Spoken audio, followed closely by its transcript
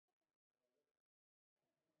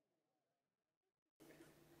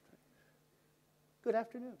Good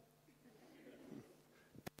afternoon.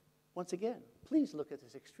 Once again, please look at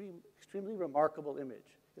this extremely remarkable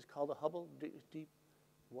image. It's called a Hubble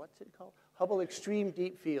Extreme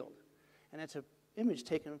Deep Field. And it's an image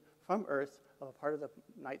taken from Earth of a part of the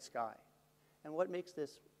night sky. And what makes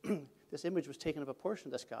this, this image was taken of a portion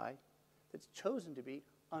of the sky that's chosen to be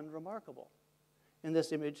unremarkable. In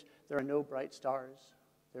this image, there are no bright stars,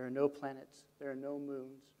 there are no planets, there are no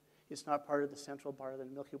moons. It's not part of the central part of the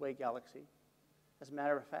Milky Way galaxy. As a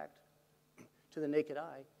matter of fact, to the naked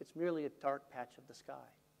eye, it's merely a dark patch of the sky.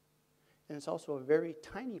 And it's also a very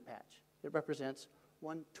tiny patch. It represents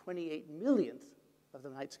 1/28 millionth of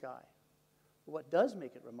the night sky. But what does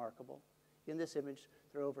make it remarkable, in this image,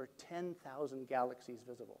 there are over 10,000 galaxies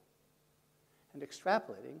visible. And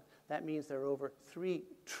extrapolating, that means there are over 3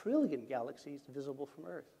 trillion galaxies visible from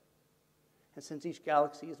Earth. And since each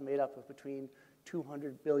galaxy is made up of between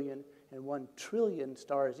 200 billion and 1 trillion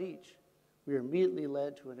stars each, we are immediately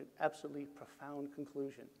led to an absolutely profound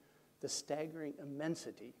conclusion: the staggering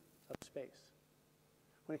immensity of space.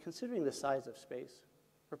 When considering the size of space,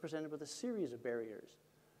 we're presented with a series of barriers: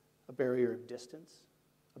 a barrier of distance,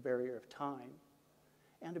 a barrier of time,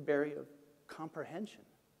 and a barrier of comprehension.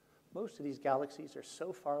 Most of these galaxies are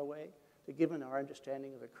so far away that, given our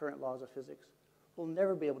understanding of the current laws of physics, we'll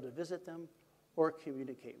never be able to visit them or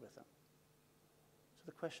communicate with them. So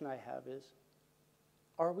the question I have is,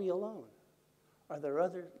 are we alone? Are there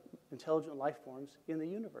other intelligent life forms in the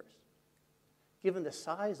universe? Given the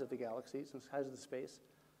size of the galaxies and the size of the space,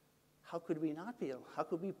 how could we not be alone? How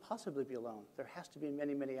could we possibly be alone? There has to be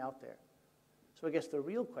many, many out there. So I guess the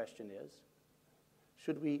real question is,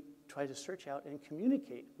 should we try to search out and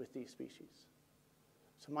communicate with these species?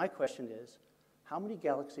 So my question is, how many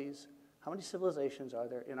galaxies, how many civilizations are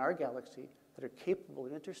there in our galaxy that are capable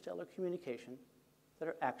of interstellar communication that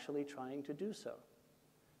are actually trying to do so?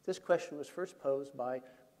 This question was first posed by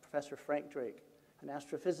Professor Frank Drake, an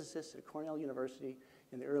astrophysicist at Cornell University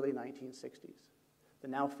in the early 1960s. The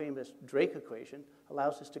now famous Drake equation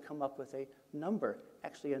allows us to come up with a number,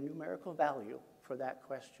 actually a numerical value for that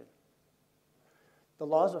question. The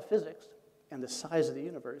laws of physics and the size of the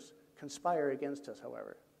universe conspire against us,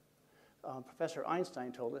 however. Professor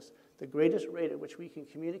Einstein told us the greatest rate at which we can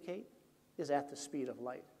communicate is at the speed of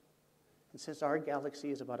light. And since our galaxy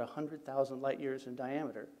is about 100,000 light years in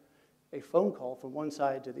diameter, a phone call from one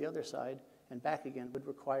side to the other side and back again would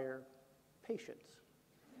require patience.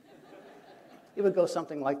 It would go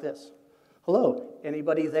something like this: hello,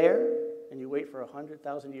 anybody there? And you wait for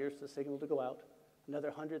 100,000 years for the signal to go out, another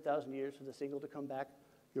 100,000 years for the signal to come back.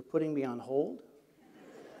 You're putting me on hold?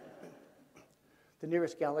 The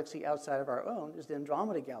nearest galaxy outside of our own is the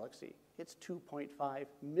Andromeda Galaxy. It's 2.5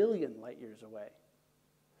 million light years away.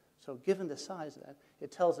 So given the size of that,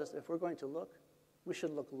 it tells us if we're going to look, we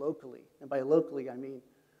should look locally. And by locally, I mean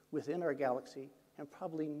within our galaxy and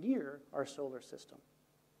probably near our solar system.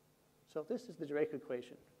 So this is the Drake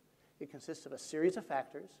equation. It consists of a series of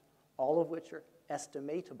factors, all of which are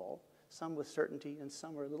estimatable, some with certainty and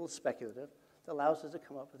some are a little speculative, that allows us to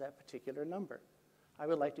come up with that particular number. I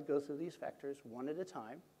would like to go through these factors one at a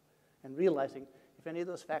time and realizing if any of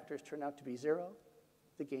those factors turn out to be 0,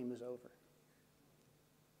 the game is over.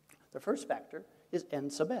 The first factor is n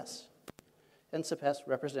sub s. N sub s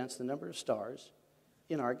represents the number of stars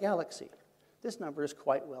in our galaxy. This number is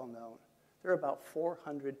quite well known. There are about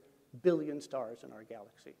 400 billion stars in our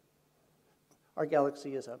galaxy. Our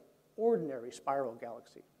galaxy is an ordinary spiral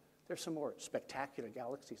galaxy. There's some more spectacular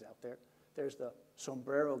galaxies out there. There's the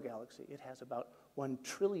Sombrero Galaxy. It has about 1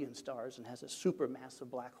 trillion stars and has a supermassive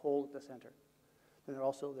black hole at the center. And there are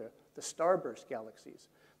also the starburst galaxies.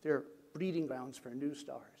 They're breeding grounds for new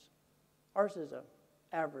stars. Ours is an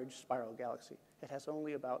average spiral galaxy. It has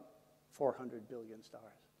only about 400 billion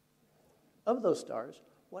stars. Of those stars,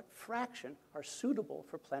 what fraction are suitable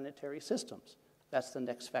for planetary systems? That's the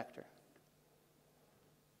next factor.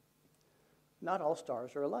 Not all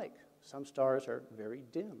stars are alike. Some stars are very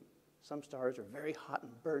dim. Some stars are very hot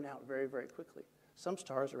and burn out very, very quickly. Some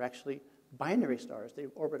stars are actually binary stars. They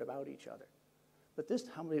orbit about each other. But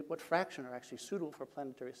what fraction are actually suitable for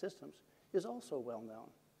planetary systems is also well known.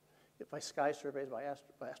 By sky surveys by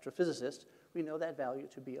astrophysicists, we know that value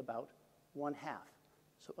to be about 1/2.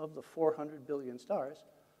 So of the 400 billion stars,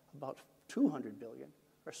 about 200 billion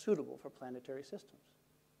are suitable for planetary systems.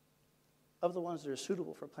 Of the ones that are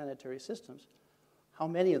suitable for planetary systems, how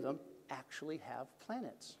many of them actually have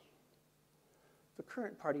planets? The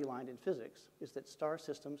current party line in physics is that star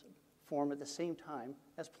systems form at the same time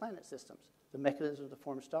as planet systems. The mechanism to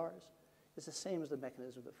form stars is the same as the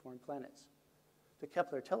mechanism that form planets. The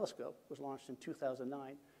Kepler telescope was launched in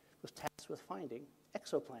 2009, was tasked with finding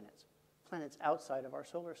exoplanets, planets outside of our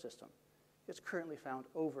solar system. It's currently found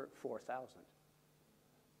over 4,000.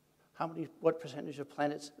 What percentage of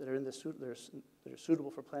planets that are that are suitable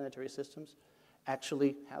for planetary systems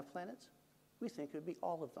actually have planets? We think it would be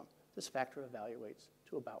all of them. This factor evaluates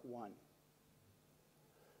to about 1.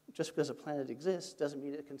 Just because a planet exists doesn't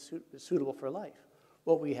mean it is suitable for life.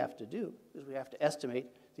 What we have to do is we have to estimate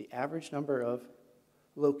the average number of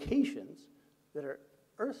locations that are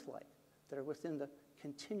Earth-like, that are within the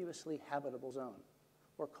continuously habitable zone,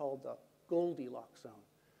 or called the Goldilocks zone,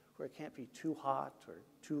 where it can't be too hot or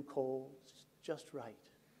too cold, it's just right.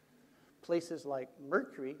 Places like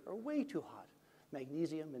Mercury are way too hot.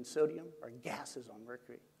 Magnesium and sodium are gases on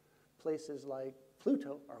Mercury. Places like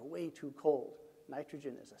Pluto are way too cold.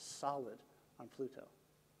 Nitrogen is a solid on Pluto.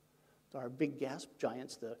 Our big gas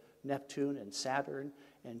giants, the Neptune and Saturn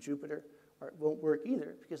and Jupiter, won't work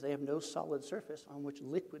either because they have no solid surface on which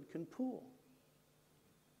liquid can pool.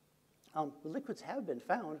 The liquids have been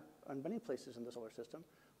found on many places in the solar system,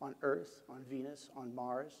 on Earth, on Venus, on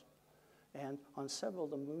Mars, and on several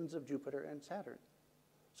of the moons of Jupiter and Saturn.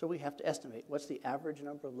 So we have to estimate what's the average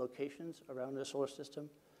number of locations around the solar system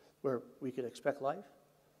where we could expect life.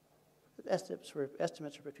 The estimates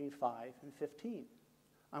are between 5 and 15.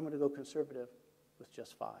 I'm going to go conservative with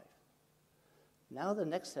just 5. Now the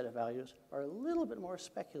next set of values are a little bit more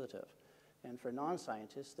speculative, and for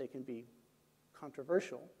non-scientists they can be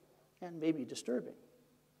controversial and maybe disturbing.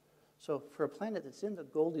 So for a planet that's in the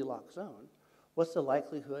Goldilocks zone, what's the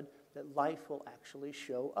likelihood that life will actually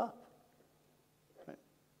show up? Right.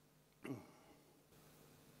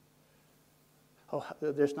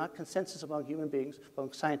 There's not consensus among human beings,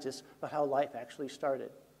 among scientists, about how life actually started.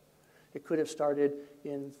 It could have started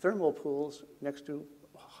in thermal pools next to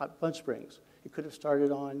hot mud springs. It could have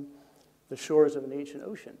started on the shores of an ancient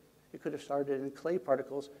ocean. It could have started in clay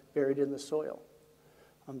particles buried in the soil.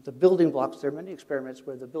 The building blocks, there are many experiments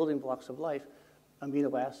where the building blocks of life,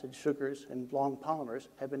 amino acids, sugars, and long polymers,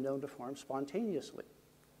 have been known to form spontaneously.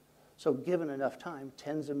 So given enough time,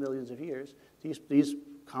 tens of millions of years, these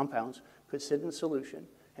compounds could sit in solution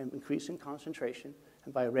and increase in concentration,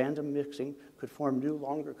 and by random mixing could form new,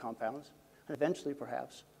 longer compounds, and eventually,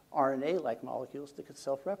 perhaps, RNA-like molecules that could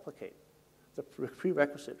self-replicate, the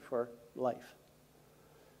prerequisite for life.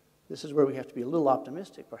 This is where we have to be a little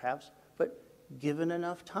optimistic, perhaps, but given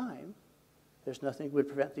enough time, there's nothing that would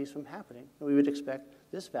prevent these from happening, and we would expect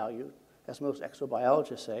this value, as most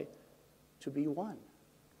exobiologists say, to be 1.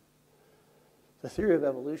 The theory of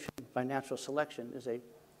evolution by natural selection is a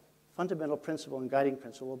fundamental principle and guiding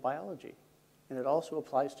principle of biology, and it also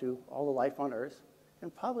applies to all the life on Earth,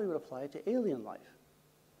 and probably would apply to alien life.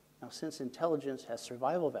 Now, since intelligence has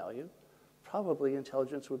survival value, probably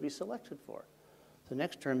intelligence would be selected for. The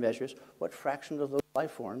next term measures what fraction of those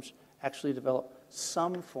life forms actually develop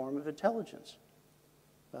some form of intelligence.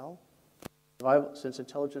 Well, since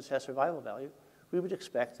intelligence has survival value, we would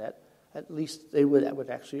expect that at least that would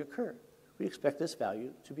actually occur. We expect this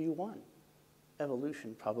value to be 1.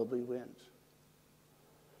 Evolution probably wins.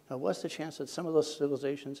 Now, what's the chance that some of those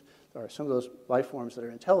civilizations, or some of those life forms that are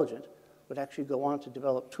intelligent, would actually go on to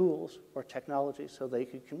develop tools or technology so they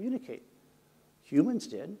could communicate? Humans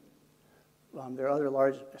did. There are other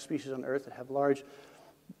large species on Earth that have large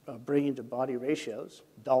brain-to-body ratios.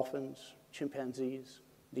 Dolphins, chimpanzees,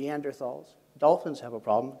 Neanderthals. Dolphins have a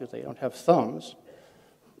problem because they don't have thumbs.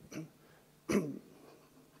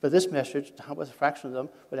 But this message, how much a fraction of them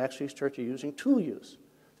would actually start to using tool use.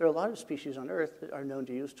 There are a lot of species on Earth that are known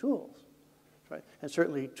to use tools, right? And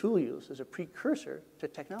certainly tool use is a precursor to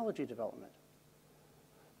technology development.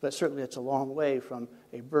 But certainly it's a long way from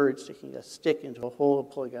a bird sticking a stick into a hole and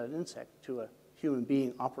pulling out an insect to a human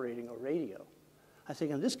being operating a radio. I think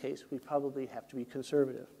in this case, we probably have to be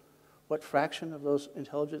conservative. What fraction of those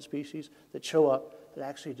intelligent species that show up that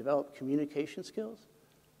actually develop communication skills?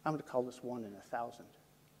 I'm going to call this 1 in 1,000.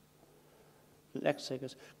 The next thing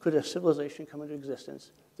is, could a civilization come into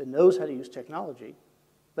existence that knows how to use technology,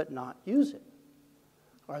 but not use it?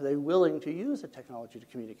 Are they willing to use the technology to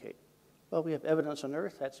communicate? Well, we have evidence on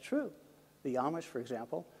Earth that's true. The Amish, for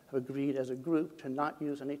example, have agreed as a group to not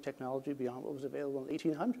use any technology beyond what was available in the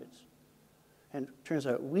 1800s. And it turns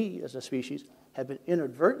out we, as a species, have been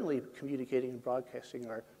inadvertently communicating and broadcasting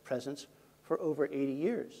our presence for over 80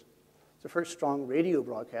 years. The first strong radio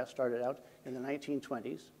broadcast started out in the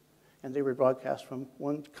 1920s, and they were broadcast from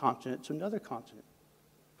one continent to another continent.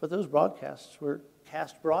 But those broadcasts were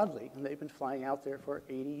cast broadly, and they've been flying out there for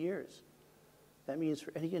 80 years. That means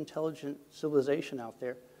for any intelligent civilization out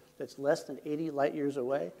there that's less than 80 light years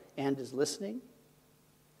away and is listening,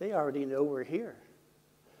 they already know we're here.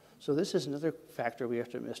 So this is another factor we have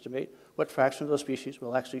to estimate. What fraction of those species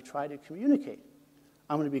will actually try to communicate?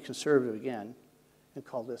 I'm going to be conservative again and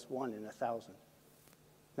call this 1 in 1,000.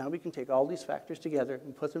 Now we can take all these factors together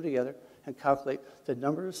and put them together and calculate the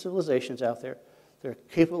number of civilizations out there that are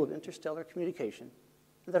capable of interstellar communication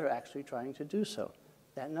and that are actually trying to do so.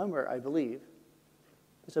 That number, I believe,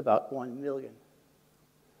 is about 1 million.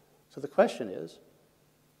 So the question is,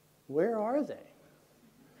 where are they?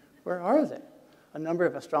 Where are they? A number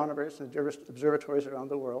of astronomers and observatories around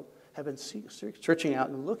the world have been searching out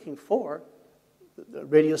and looking for the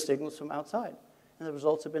radio signals from outside. And the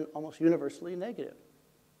results have been almost universally negative.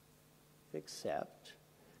 Except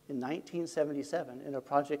in 1977, in a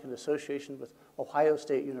project in association with Ohio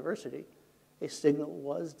State University, a signal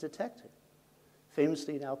was detected,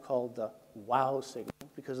 famously now called the WOW signal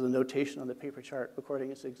because of the notation on the paper chart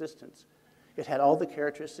recording its existence. It had all the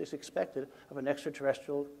characteristics expected of an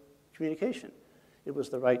extraterrestrial communication. It was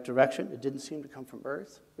the right direction. It didn't seem to come from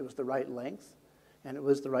Earth. It was the right length, and it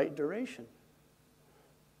was the right duration.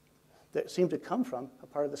 That seemed to come from a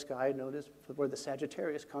part of the sky known as where the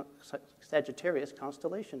Sagittarius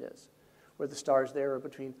constellation is, where the stars there are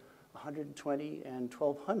between 120 and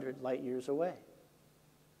 1,200 light years away.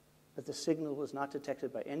 But the signal was not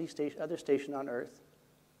detected by any other station on Earth.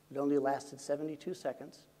 It only lasted 72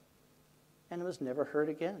 seconds, and it was never heard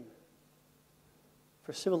again.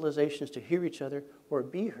 For civilizations to hear each other or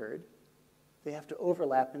be heard, they have to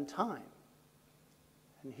overlap in time.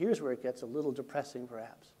 And here's where it gets a little depressing,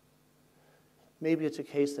 perhaps. Maybe it's a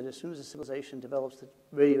case that as soon as a civilization develops the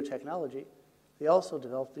radio technology, they also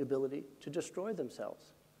develop the ability to destroy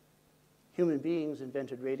themselves. Human beings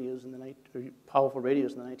invented radios powerful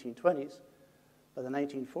radios in the 1920s. By the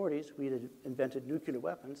 1940s, we had invented nuclear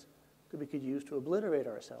weapons that we could use to obliterate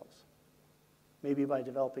ourselves. Maybe by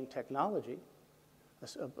developing technology,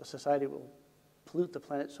 a society will pollute the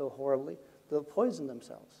planet so horribly, they'll poison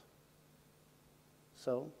themselves.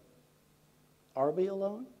 So, are we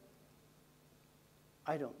alone?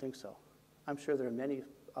 I don't think so. I'm sure there are many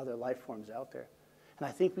other life forms out there. And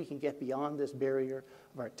I think we can get beyond this barrier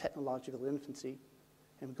of our technological infancy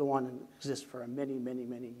and go on and exist for many, many,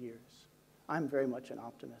 many years. I'm very much an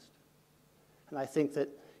optimist. And I think that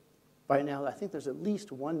right now, I think there's at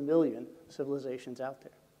least 1 million civilizations out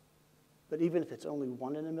there. But even if it's only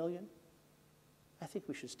 1 in a million, I think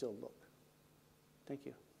we should still look. Thank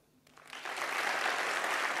you.